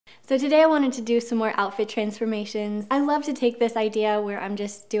So today I wanted to do some more outfit transformations. I love to take this idea where I'm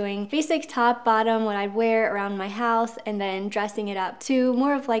just doing basic top, bottom, what I'd wear around my house, and then dressing it up to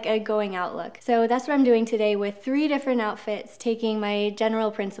more of like a going out look. So that's what I'm doing today with 3 different outfits, taking my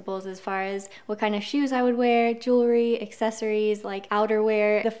general principles as far as what kind of shoes I would wear, jewelry, accessories, like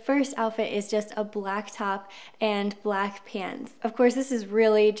outerwear. The first outfit is just a black top and black pants. Of course, this is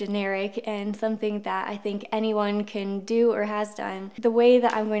really generic and something that I think anyone can do or has done. The way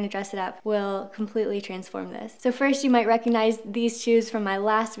that I'm going to dress it up will completely transform this. So first, you might recognize these shoes from my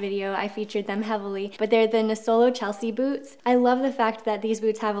last video. I featured them heavily, but they're the Nisolo Chelsea boots. I love the fact that these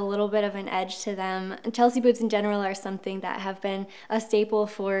boots have a little bit of an edge to them. Chelsea boots in general are something that have been a staple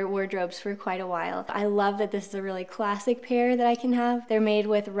for wardrobes for quite a while. I love that this is a really classic pair that I can have. They're made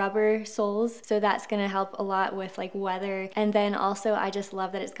with rubber soles, so that's gonna help a lot with like weather. And then also I just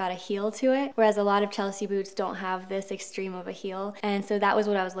love that it's got a heel to it, whereas a lot of Chelsea boots don't have this extreme of a heel. And so that was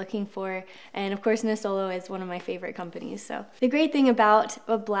what I was looking for. And of course, Nisolo is one of my favorite companies. So the great thing about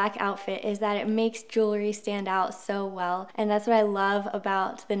a black outfit is that it makes jewelry stand out so well. And that's what I love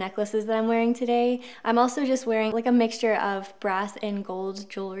about the necklaces that I'm wearing today. I'm also just wearing like a mixture of brass and gold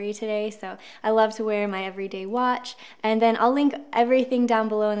jewelry today. So I love to wear my everyday watch. And then I'll link everything down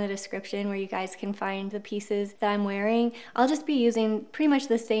below in the description where you guys can find the pieces that I'm wearing. I'll just be using pretty much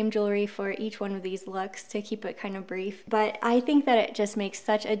the same jewelry for each one of these looks to keep it kind of brief. But I think that it just makes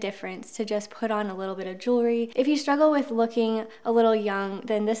such a difference to just put on a little bit of jewelry. If you struggle with looking a little young,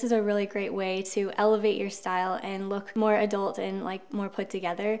 then this is a really great way to elevate your style and look more adult and like more put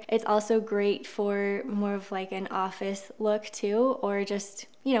together. It's also great for more of like an office look too, or just,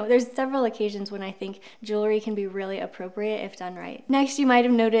 you know, there's several occasions when I think jewelry can be really appropriate if done right. Next, you might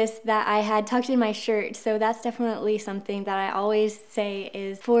have noticed that I had tucked in my shirt, so that's definitely something that I always say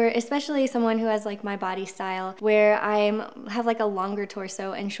is for especially someone who has like my body style, where I have like a longer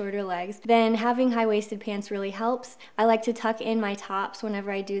torso and shorter legs, then having high-waisted pants really helps. I like to tuck in my tops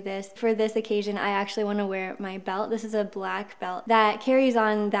whenever I do this. For this occasion, I actually want to wear my belt. This is a black belt that carries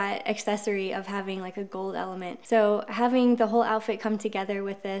on that accessory of having like a gold element. So having the whole outfit come together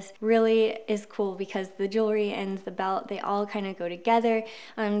with this really is cool because the jewelry and the belt, they all kind of go together.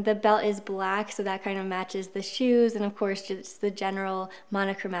 The belt is black, so that kind of matches the shoes, and of course just the general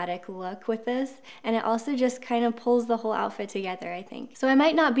monochromatic look with this. And it also just kind of pulls the whole outfit together, I think. So I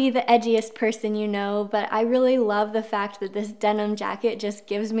might not be the edgiest person you know, but I really love the fact that this denim jacket just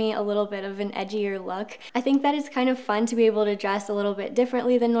gives me a little bit of an edgier look. I think that it's kind of fun to be able to dress a little bit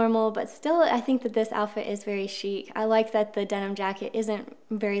differently than normal, but still I think that this outfit is very chic. I like that the denim jacket isn't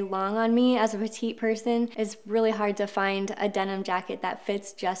very long on me. As a petite person, it's really hard to find a denim jacket that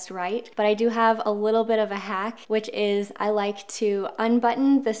fits just right, but I do have a little bit of a hack, which is I like to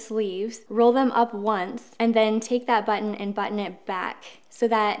unbutton the sleeves, roll them up once, and then take that button and button it back so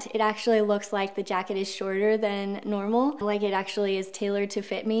that it actually looks like the jacket is shorter than normal, like it actually is tailored to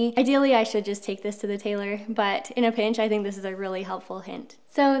fit me. Ideally, I should just take this to the tailor, but in a pinch, I think this is a really helpful hint.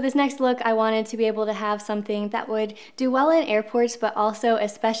 So this next look, I wanted to be able to have something that would do well in airports, but also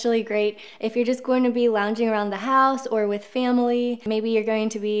especially great if you're just going to be lounging around the house or with family. Maybe you're going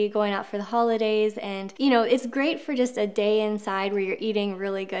to be going out for the holidays, and you know, it's great for just a day inside where you're eating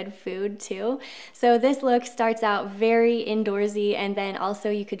really good food too. So this look starts out very indoorsy, and then also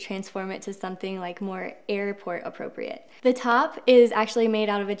you could transform it to something like more airport appropriate. The top is actually made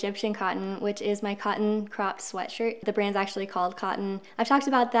out of Egyptian cotton, which is my cotton cropped sweatshirt. The brand's actually called Cotton. I've talked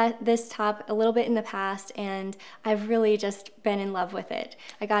about this top a little bit in the past, and I've really just been in love with it.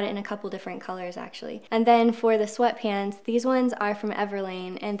 I got it in a couple different colors actually. And then for the sweatpants, these ones are from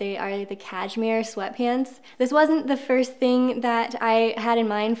Everlane, and they are the cashmere sweatpants. This wasn't the first thing that I had in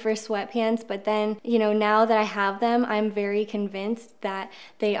mind for sweatpants, but then, you know, now that I have them, I'm very convinced that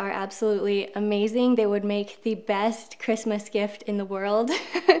they are absolutely amazing. They would make the best Christmas gift in the world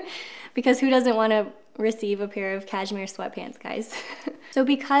because who doesn't want to receive a pair of cashmere sweatpants, guys? So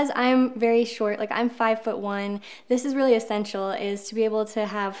because I'm very short, like I'm 5'1", this is really essential, is to be able to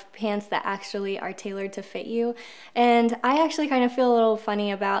have pants that actually are tailored to fit you. And I actually kind of feel a little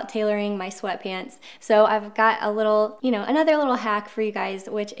funny about tailoring my sweatpants. So I've got a little, you know, another little hack for you guys,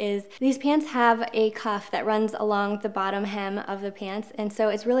 which is these pants have a cuff that runs along the bottom hem of the pants. And so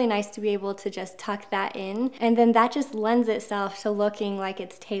it's really nice to be able to just tuck that in. And then that just lends itself to looking like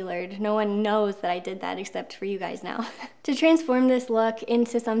it's tailored. No one knows that I did that except for you guys now. To transform this look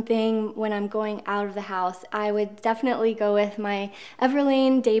into something when I'm going out of the house, I would definitely go with my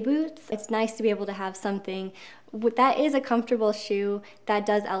Everlane day boots. It's nice to be able to have something that is a comfortable shoe that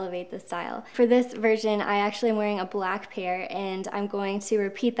does elevate the style. For this version, I actually am wearing a black pair, and I'm going to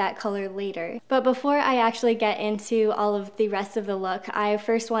repeat that color later. But before I actually get into all of the rest of the look, I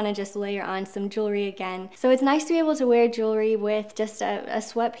first want to just layer on some jewelry again. So it's nice to be able to wear jewelry with just a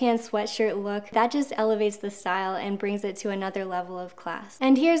sweatpants, sweatshirt look. That just elevates the style and brings it to another level of class.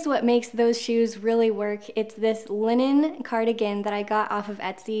 And here's what makes those shoes really work. It's this linen cardigan that I got off of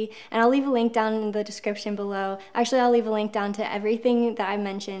Etsy, and I'll leave a link down in the description below. Actually, I'll leave a link down to everything that I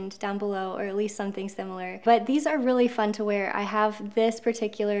mentioned down below, or at least something similar. But these are really fun to wear. I have this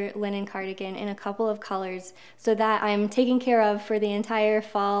particular linen cardigan in a couple of colors so that I'm taken care of for the entire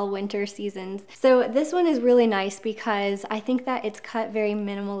fall, winter seasons. So this one is really nice because I think that it's cut very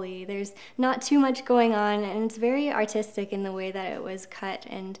minimally. There's not too much going on, and it's very artistic in the way that it was cut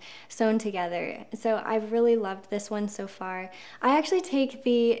and sewn together. So I've really loved this one so far. I actually take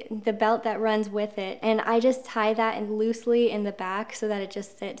the belt that runs with it, and I just tie that in loosely in the back so that it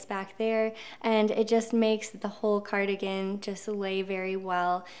just sits back there, and it just makes the whole cardigan just lay very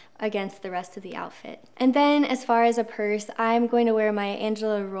well against the rest of the outfit. And then as far as a purse, I'm going to wear my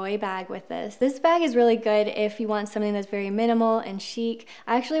Angela Roy bag with this. This bag is really good if you want something that's very minimal and chic.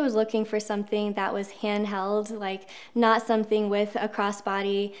 I actually was looking for something that was handheld, like not something with a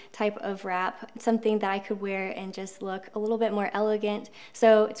crossbody type of wrap, something that I could wear and just look a little bit more elegant.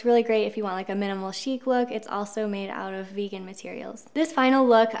 So it's really great if you want like a minimal chic look. It's also made out of vegan materials. This final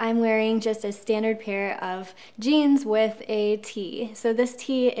look, I'm wearing just a standard pair of jeans with a tee. So this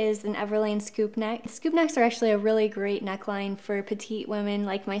tee is an Everlane scoop neck. Scoop necks are actually a really great neckline for petite women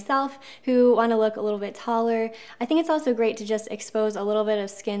like myself who want to look a little bit taller. I think it's also great to just expose a little bit of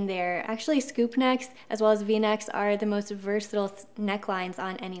skin there. Actually, scoop necks as well as V-necks are the most versatile necklines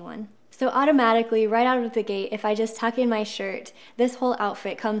on anyone. So automatically, right out of the gate, if I just tuck in my shirt, this whole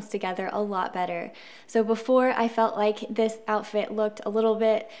outfit comes together a lot better. So before, I felt like this outfit looked a little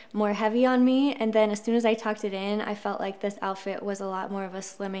bit more heavy on me, and then as soon as I tucked it in, I felt like this outfit was a lot more of a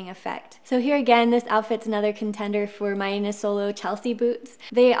slimming effect. So here again, this outfit's another contender for my Nisolo Chelsea boots.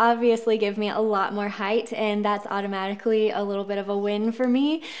 They obviously give me a lot more height, and that's automatically a little bit of a win for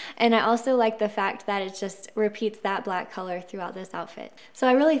me. And I also like the fact that it just repeats that black color throughout this outfit. So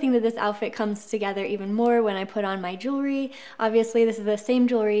I really think that this outfit comes together even more when I put on my jewelry. Obviously, this is the same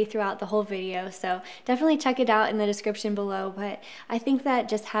jewelry throughout the whole video, so definitely check it out in the description below. But I think that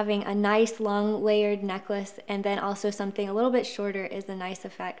just having a nice long layered necklace and then also something a little bit shorter is a nice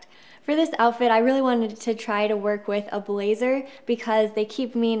effect. For this outfit, I really wanted to try to work with a blazer because they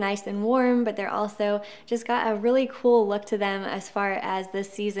keep me nice and warm, but they're also just got a really cool look to them as far as the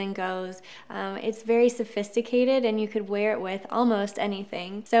season goes. It's very sophisticated and you could wear it with almost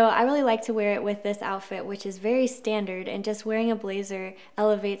anything. So I really like to wear it with this outfit, which is very standard, and just wearing a blazer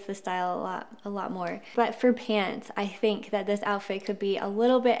elevates the style a lot more. But for pants, I think that this outfit could be a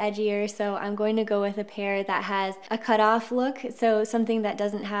little bit edgier, so I'm going to go with a pair that has a cutoff look, so something that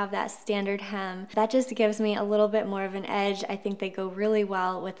doesn't have that standard hem. That just gives me a little bit more of an edge. I think they go really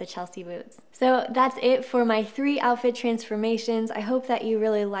well with the Chelsea boots. So that's it for my 3 outfit transformations. I hope that you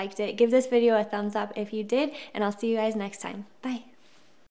really liked it. Give this video a thumbs up if you did, and I'll see you guys next time. Bye.